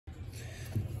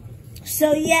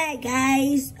So yeah,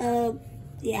 guys.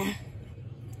 Yeah.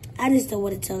 I just don't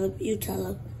want to tell him. You tell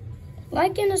him.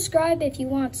 Like and subscribe if you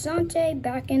want Sante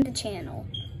back in the channel.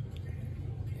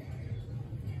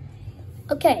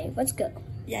 Okay, let's go.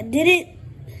 Yeah, did it.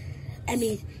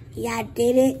 Yeah, I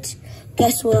did it.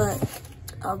 Guess what?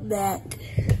 I'm back.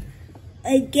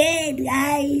 Again,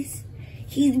 guys.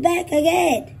 He's back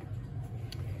again.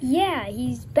 Yeah,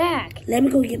 he's back. Let me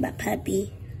go get my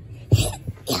puppy. Yeah.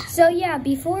 So yeah,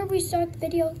 before we start the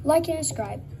video, like and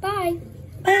subscribe. Bye.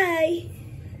 Bye.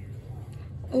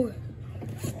 Oh.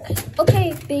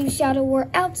 Okay, BabyShadow, we're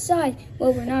outside.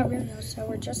 Well, we're not really outside,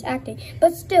 we're just acting.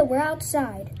 But still, we're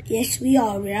outside. Yes, we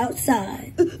are. We're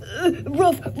outside.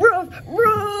 Ruff.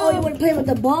 Oh, you want to play with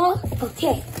the ball?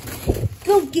 Okay.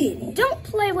 Go get it. Don't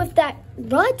play with that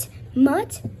mutt.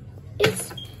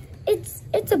 It's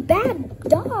a bad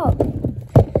dog.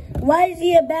 Why is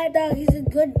he a bad dog? He's a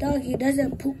good dog. He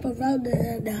doesn't poop around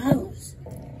the house.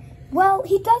 Well,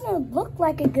 he doesn't look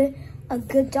like a good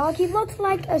dog. He looks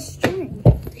like a string.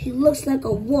 He looks like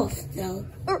a wolf, though.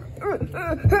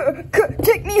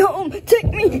 Take me home.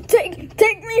 Take me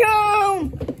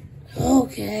home.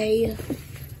 Okay.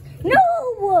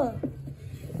 No.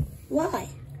 Why?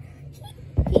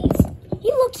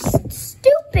 He looks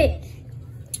stupid.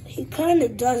 He kind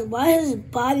of does. Why his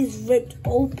body's ripped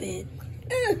open?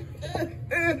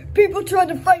 People trying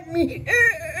to fight me.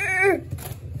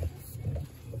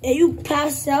 And you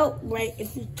pass out, right,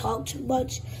 if you talk too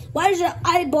much. Why is your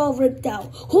eyeball ripped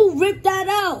out? Who ripped that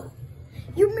out?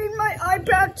 You mean my eye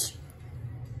patch?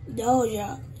 No,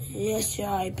 yes, your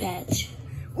eye patch.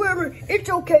 Whatever, it's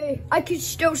okay. I can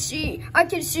still see. I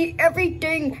can see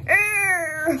everything.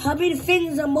 How many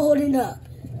fingers I'm holding up?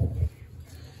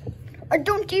 I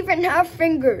don't even have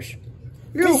fingers.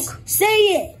 Look. Just say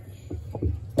it.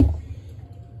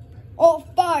 All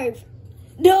 5.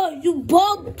 No, you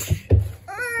bum.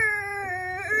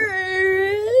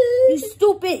 You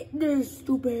stupid. You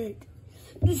stupid.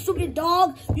 You stupid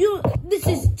dog. This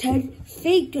is 10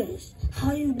 fingers.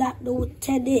 How do you not know what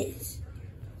 10 is?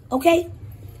 Okay?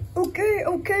 Okay.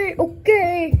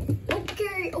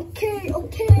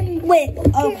 Wait,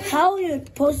 how are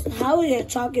you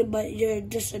talking but you're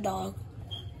just a dog?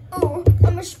 Oh,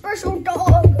 I'm a special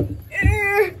dog.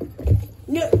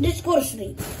 No, just go to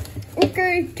sleep.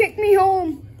 Okay, take me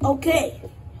home. Okay.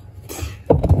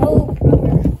 Oh,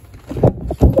 brother.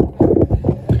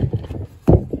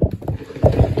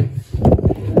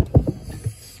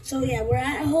 So yeah, we're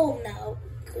at home now.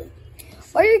 Good.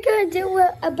 What are you gonna do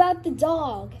about the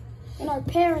dog and our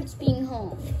parents being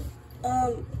home?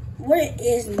 Where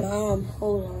is Mom?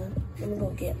 Hold on. Let me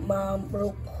go get Mom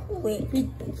real quick.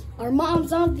 Our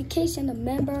mom's on vacation,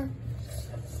 remember?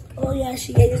 Oh yeah,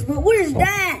 she is. But where's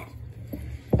Dad?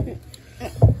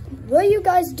 What are you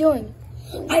guys doing?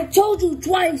 I told you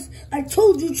twice. I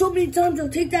told you so many times to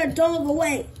take that dog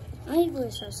away. I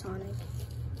voice as Sonic.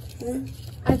 Huh?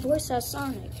 I voice as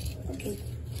Sonic. Okay.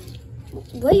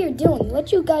 What you doing?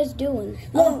 What you guys doing?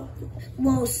 Well,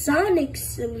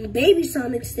 Baby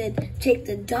Sonic said take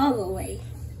the dog away.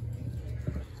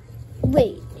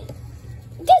 Wait.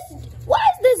 Why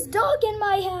is this dog in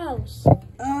my house?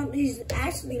 He's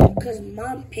actually because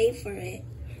Mom paid for it.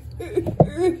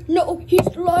 No,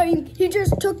 he's lying. He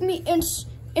just took me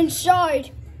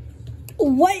inside.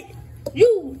 What?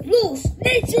 You little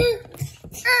snitcher!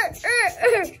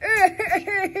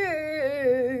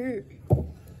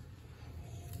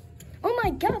 Oh my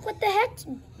God, what the heck?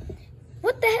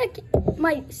 What the heck?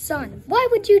 My son, why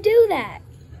would you do that?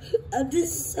 I'm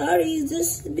just sorry,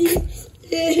 just me.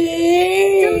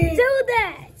 Don't do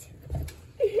that.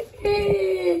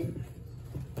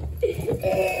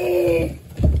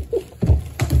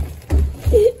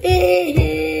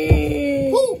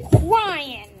 Who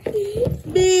crying?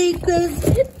 Because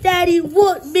Daddy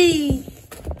want me.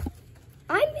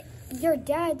 I'm your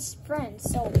dad's friend,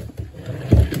 so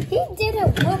he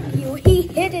didn't whoop you. He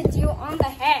hit you on the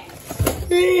head.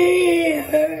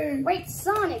 Wait,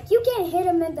 Sonic, you can't hit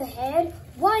him in the head.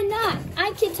 Why not?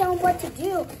 I can tell him what to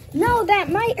do. No, that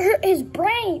might hurt his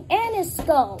brain and his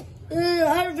skull.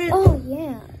 Oh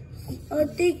yeah. I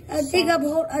think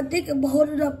I'm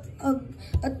holding up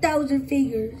 1,000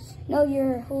 fingers. No,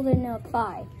 you're holding up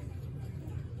 5.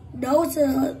 No, it's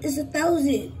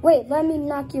 1,000. Wait, let me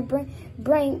knock your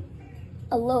brain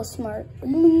a little smart.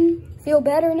 Feel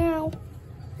better now?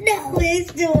 No, it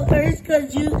still hurts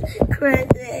because you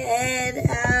cracked the head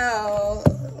out.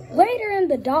 Later in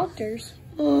the doctor's.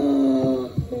 Fine,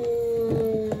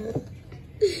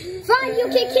 you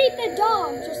can keep the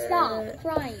dog. Just stop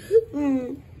crying.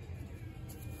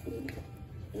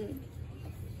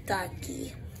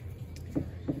 Ducky.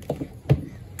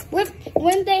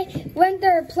 when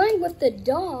they're playing with the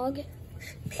dog.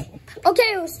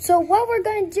 Okay, so what we're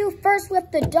gonna do first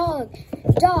with the dog?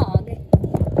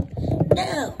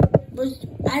 No, but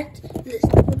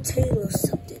I'll tell you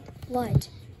something. What?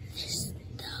 This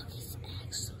dog is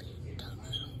actually dumb. I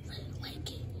don't really like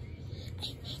it. I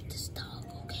hate this dog,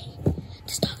 okay?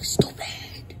 This dog is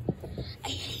stupid. I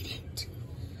hate it.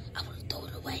 I want to throw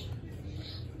it away.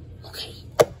 Okay?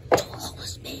 To a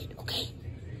homeless man, okay?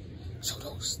 So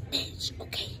those snitch,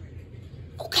 okay?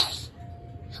 Okay?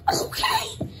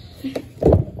 Okay!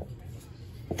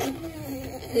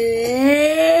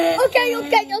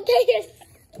 Okay.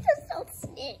 Just don't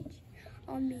snitch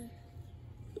on me.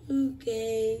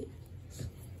 Okay.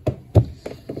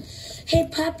 Hey,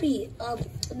 Papi,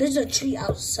 there's a tree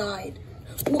outside.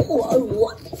 Whoa,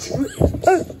 what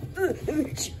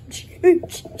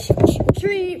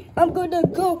Tree, I'm gonna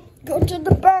go to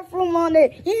the bathroom on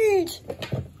it.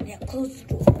 Yeah, close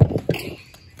the door.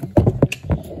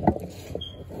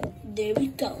 There we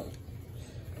go.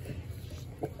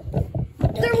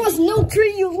 There was no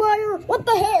tree, you liar! What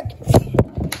the heck?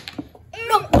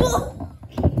 No!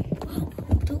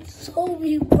 Don't show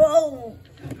me, bro.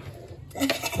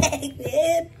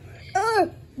 Man.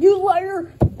 You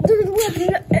liar! There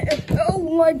wasn't. Oh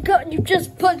my God! You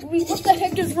just punched me. What the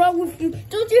heck is wrong with you?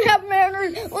 Don't you have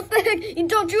manners? What the heck?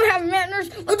 Don't you have manners?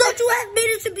 Oh, don't you have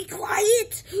manners to be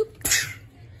quiet?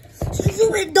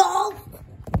 Stupid dog.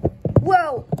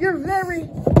 Well, you're very.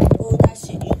 Oh, that's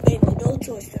it. You made me no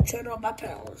choice to turn on my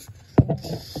powers.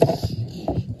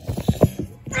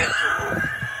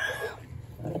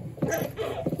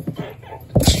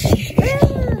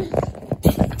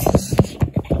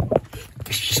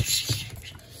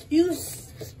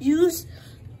 Use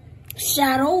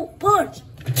shadow punch.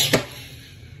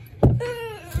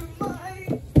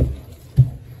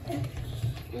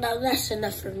 Now that's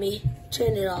enough for me.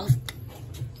 Turn it off.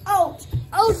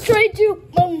 I'll trade you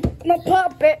my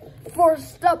puppet for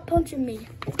stop punching me.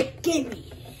 Give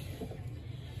me.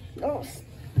 Oh,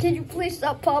 can you please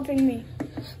stop popping me?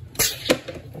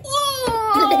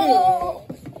 Oh!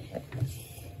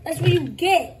 That's what you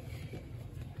get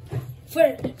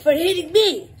for hitting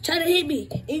me. Trying to hit me.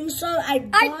 And you saw I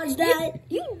dodged that.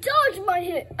 You dodged my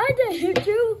hit. I didn't hit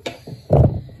you.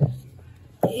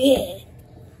 Yeah.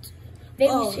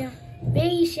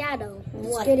 BabyShadow.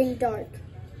 It's getting dark.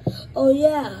 Oh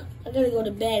yeah. I gotta go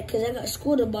to bed because I got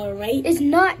school tomorrow, right? It's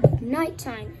not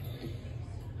nighttime.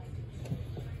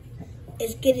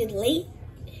 It's getting late.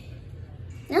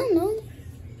 I don't know.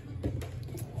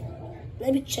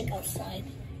 Let me check outside.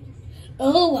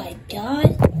 Oh my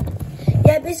God.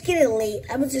 Yeah, but it's getting late.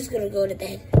 I'm just gonna go to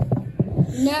bed.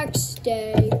 Next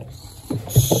day.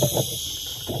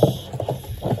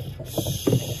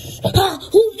 Ah,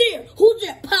 who's there? Who's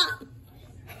there? Pop.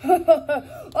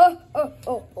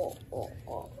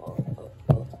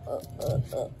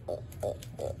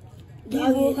 You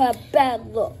will have bad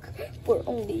luck for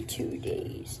only 2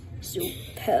 days. So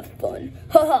have fun.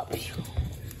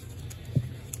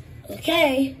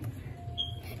 Okay.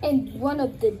 And one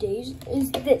of the days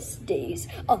is this days.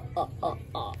 Man,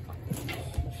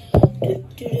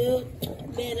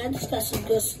 I just got some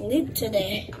good sleep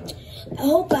today. I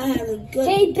hope I have a good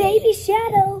Hey, day.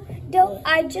 BabyShadow,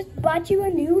 I just bought you a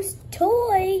new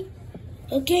toy.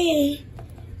 Okay.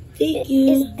 Thank you.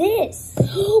 Is this.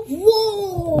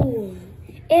 Whoa!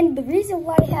 And the reason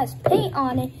why it has paint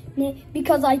on it,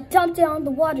 because I dumped it on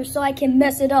the water so I can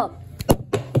mess it up.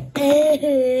 That's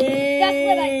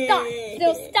what I thought.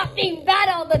 So stop being bad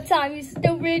all the time, you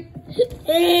stupid.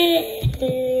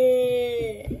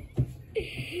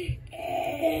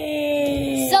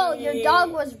 So your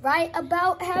dog was right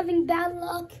about having bad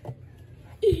luck?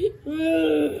 Leave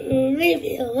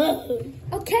me alone.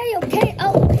 Okay,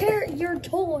 I'll repair your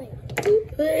toy.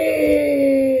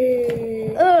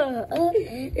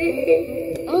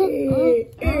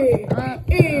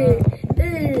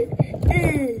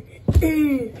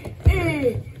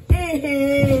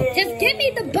 Just give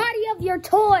me the body of your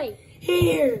toy.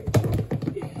 Here.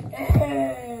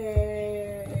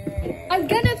 I'm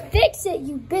gonna fix it,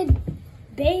 you big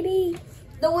baby.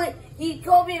 No, wait. He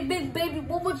called me a big baby.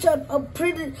 One more time. I'm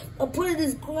putting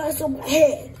this glass on my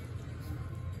head.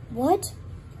 What?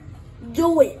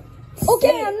 Do it. Okay,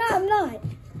 Say I'm it. not.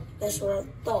 That's what I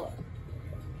thought.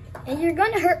 And you're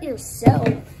gonna hurt yourself.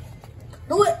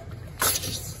 Do it.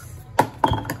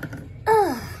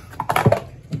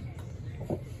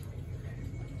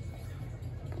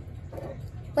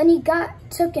 When he got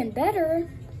taken better.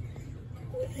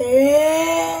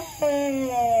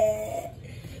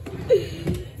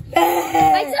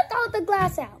 I took all the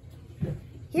glass out.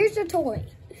 Here's your toy.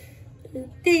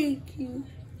 Thank you.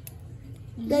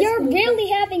 You're really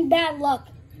having bad luck.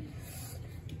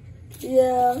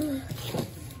 Yeah, I'm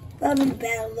having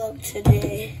bad luck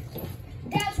today.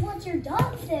 That's what your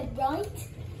dog said, right?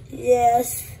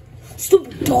 Yes.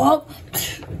 Stupid dog.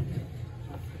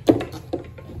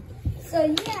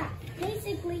 So yeah,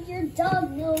 basically your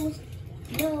dog knows.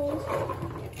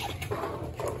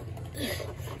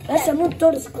 I'm gonna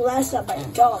throw this glass at my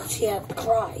dog. She have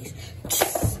cries.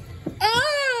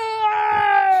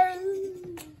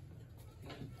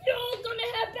 You're gonna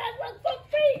have bad luck for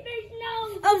babies now.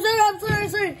 I'm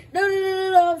sorry. No,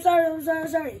 I'm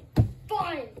sorry.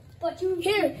 Fine, but you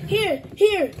Here.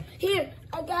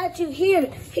 I got you. Here.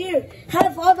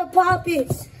 Have all the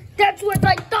poppets. That's what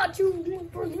I thought you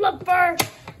were looking for.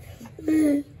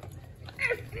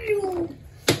 F you.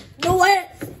 No what?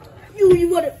 You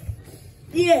wanna?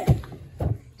 Yeah.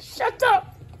 Shut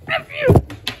up. F you.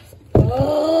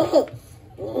 Oh.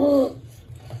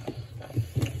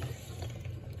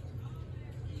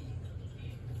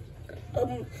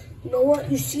 You know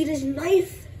what? You see this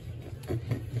knife?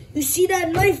 You see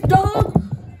that knife, dog?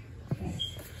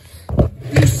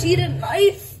 You see the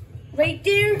knife right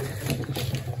there?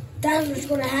 That's what's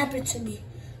gonna happen to me.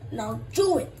 Now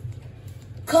do it.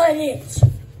 Cut it.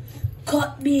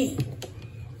 Cut me.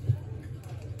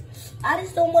 I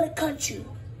just don't want to cut you.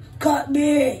 Cut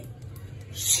me.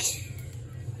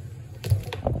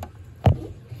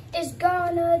 It's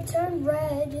gonna turn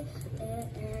red.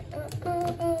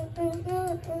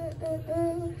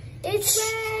 It's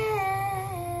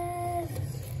red.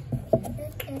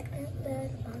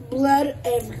 Blood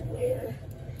everywhere.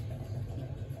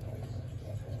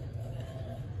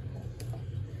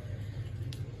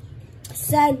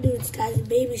 Sad news, guys.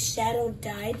 BabyShadow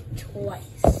died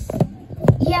twice.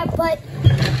 Yeah, but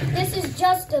this is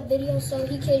just a video, so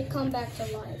he can come back to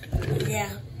life. Yeah.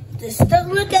 Just don't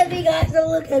look at me, guys.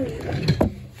 Don't look at me.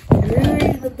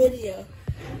 Ruining the video.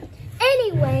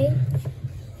 Anyway,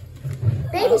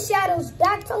 BabyShadow's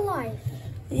back to life.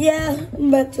 Yeah, I'm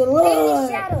back to life.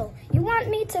 BabyShadow, you want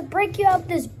me to break you of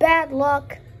this bad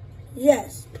luck?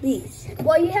 Yes, please.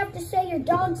 Well, you have to say your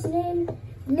dog's name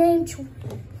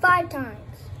 5 times.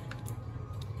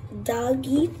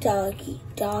 Doggy, doggy,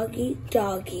 doggy,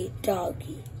 doggy,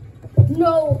 doggy.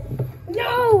 No.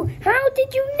 How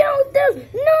did you know this?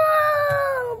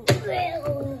 No.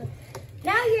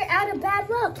 Now you're out of bad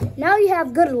luck. Now you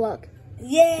have good luck.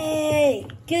 Yay!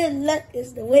 Good luck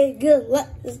is the way. Good luck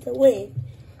is the way.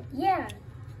 Yeah.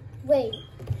 Wait.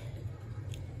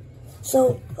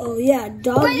 So, oh yeah,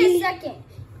 doggy. Wait a second.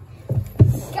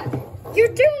 You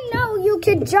do know you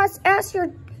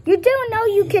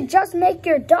could just make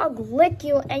your dog lick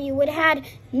you and you would have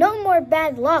no more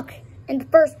bad luck in the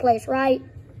first place, right?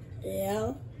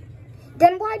 Yeah.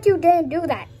 Then why'd you didn't do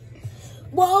that?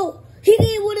 Well, he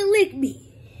didn't want to lick me.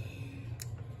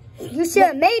 You should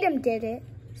have made him did it.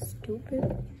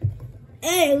 Stupid.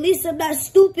 Hey, at least I'm not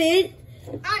stupid.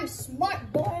 I'm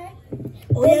smart, boy.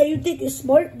 Oh yeah, you think you're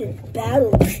smart? Then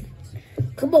battle.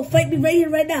 Come on, fight me right here,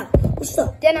 right now. What's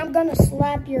up? Then I'm gonna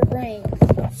slap your brain.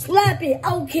 Slap it. I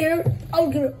don't care.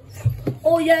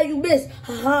 Oh yeah, you missed.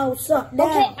 Haha, what's up now?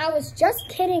 Okay, I was just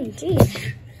kidding.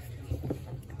 Jeez.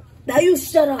 Now you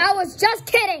shut up. I was just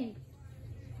kidding.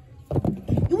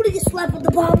 You wanna get slapped with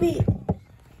the pomade?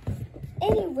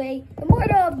 Anyway, the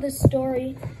moral of the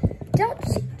story, don't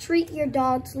treat your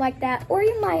dogs like that or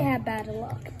you might have bad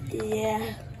luck.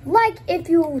 Yeah. Like if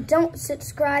you don't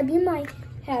subscribe, you might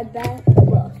have bad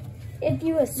luck. If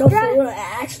you No, subscribe, for real, it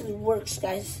actually works,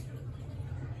 guys.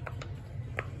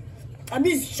 I'm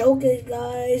just joking,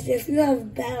 guys. If you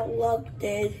have bad luck,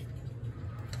 then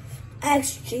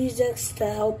ask Jesus to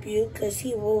help you, because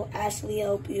he will actually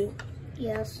help you.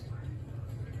 yes.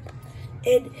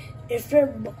 And if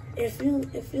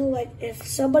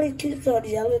somebody keeps on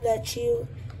yelling at you,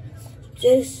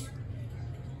 just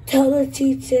tell the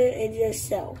teacher and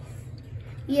yourself.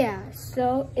 Yeah,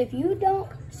 so if you don't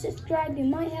subscribe, you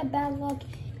might have bad luck.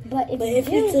 But if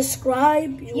you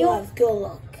subscribe, you will have good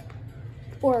luck.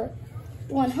 For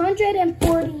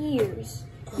 140 years.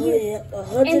 Oh, yeah,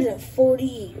 140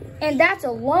 years. And that's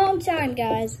a long time,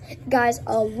 guys. Guys,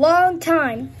 a long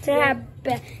time to have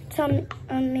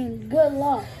good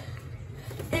luck.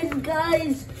 And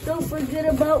guys, don't forget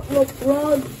about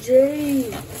LeBron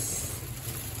James.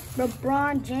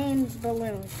 LeBron James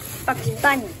balloon. Bugs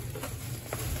Bunny.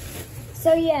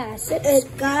 So yeah,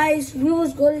 and guys, we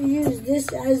was going to use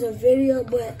this as a video,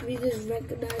 but we just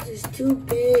recognized it's too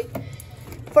big.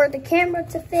 For the camera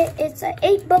to fit, it's an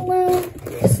 8 balloon.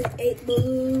 It's an 8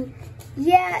 balloon.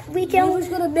 Yeah, we was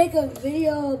going to make a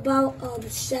video about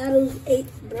Shadow's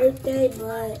 8th birthday,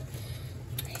 but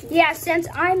yeah, since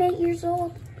I'm 8 years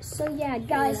old, So yeah,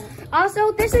 guys.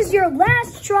 Also, this is your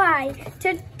last try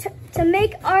to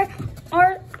make our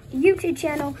YouTube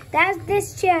channel. That's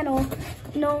this channel.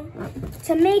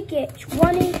 To make it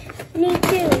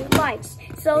 22 likes.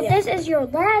 So this is your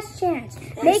last chance.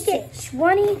 Make it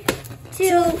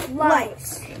 22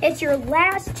 likes. It's your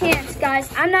last chance, guys.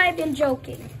 I'm not even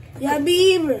joking. Yeah,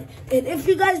 me either. And if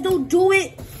you guys don't do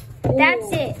it,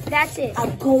 that's it.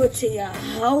 I'm going to your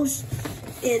house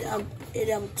and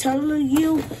I'm telling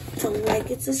you to like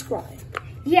and subscribe.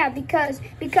 Yeah, because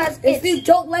if you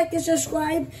don't like and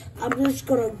subscribe, I'm just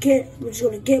gonna get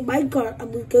my guard.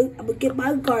 I'm gonna get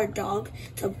my guard dog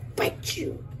to bite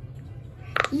you.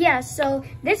 Yeah, so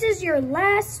this is your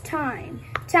last time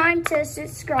to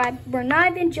subscribe. We're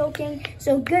not even joking.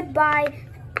 So goodbye.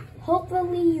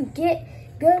 Hopefully you get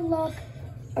good luck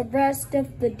the rest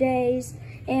of the days.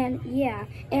 And yeah,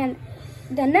 and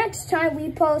the next time we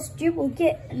post, you will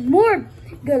get more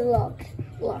good luck.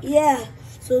 Yeah.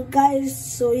 So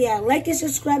guys, like and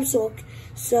subscribe. So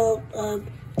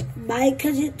my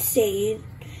cousin saying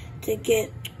to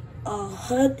get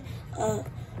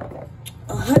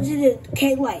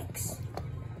 100K likes.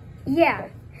 Yeah.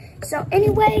 So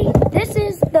anyway, this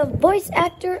is the voice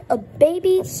actor of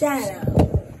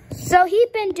BabyShadow. So he's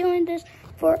been doing this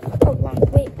for a long.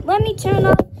 Wait, let me turn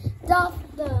off the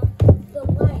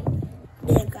light.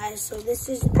 Yeah, guys. So this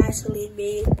is actually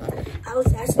me. I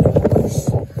was actually pushed.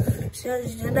 So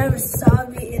you never saw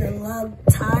me in a long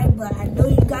time, but I know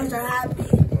you guys are happy.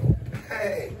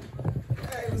 Hey,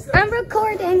 what's up? I'm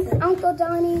recording, Uncle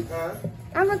Donnie. Huh?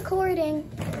 I'm recording.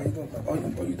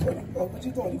 What you doing? What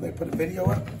you doing? You gonna put a video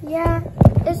up? Yeah.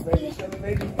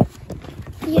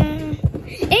 Yeah.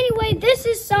 Anyway, this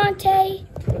is Sante.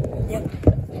 Yep.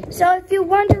 So if you're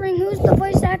wondering who's the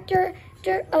voice actor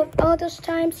of all those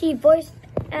times he voiced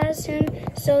as him,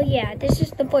 so yeah, this is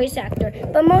the voice actor.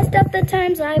 But most of the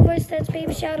times I voiced as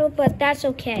BabyShadow, but that's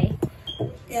okay.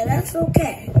 Yeah, that's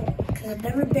okay, because I've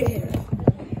never been here.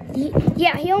 He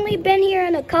only been here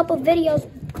in a couple videos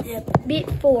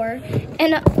before,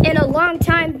 and a long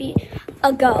time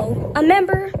ago.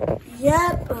 Remember?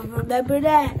 Yep, I remember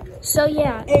that. So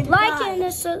yeah, and like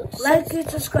and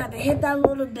subscribe and hit that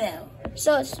little bell.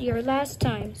 So it's your last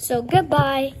time. So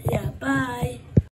goodbye. Yeah, bye.